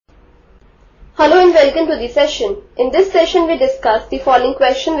Hello and welcome to the session. In this session we discuss the following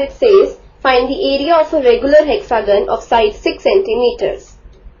question which says, find the area of a regular hexagon of side 6 centimeters.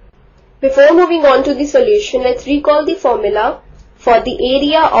 Before moving on to the solution, let's recall the formula for the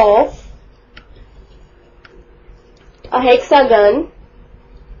area of a hexagon,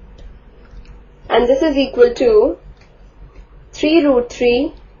 and this is equal to 3 root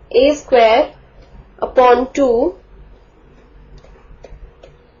 3 a square upon 2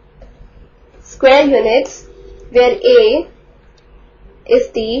 square units, where a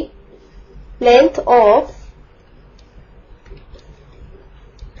is the length of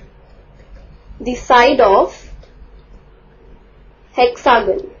the side of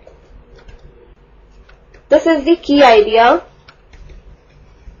hexagon. This is the key idea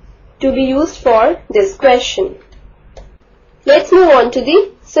to be used for this question. Let's move on to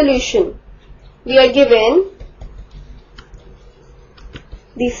the solution. We are given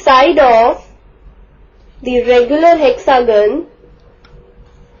the side of the regular hexagon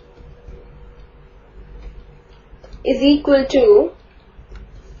is equal to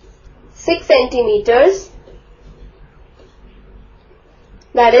 6 centimeters.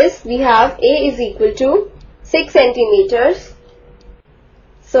 That is, we have A is equal to 6 centimeters.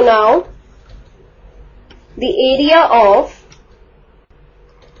 So now the area of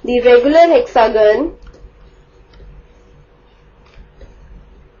the regular hexagon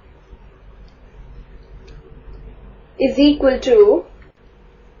is equal to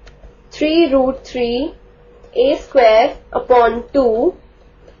 3 root 3 a square upon 2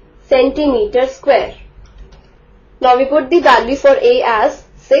 centimeter square. Now we put the value for a as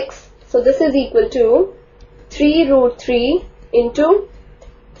 6. So this is equal to 3 root 3 into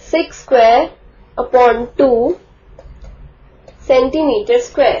 6 square upon 2 centimeter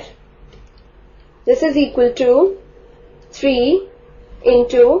square. This is equal to 3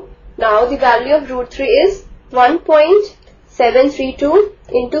 into, now the value of root 3 is 1.732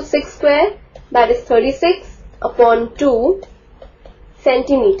 into 6 square, that is 36 upon 2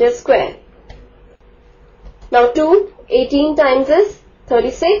 centimeter square. Now 18 times is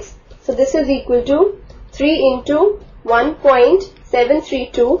 36. So this is equal to 3 into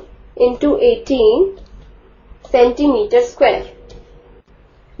 1.732 into 18 centimeter square.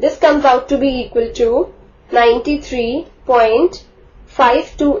 This comes out to be equal to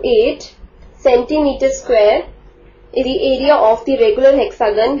 93.528 centimeter square is the area of the regular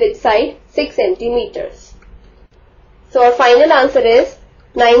hexagon with side 6 centimeters. So our final answer is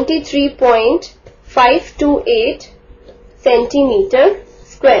 93.528 centimeter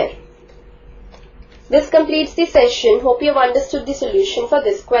square. This completes the session. Hope you have understood the solution for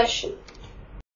this question.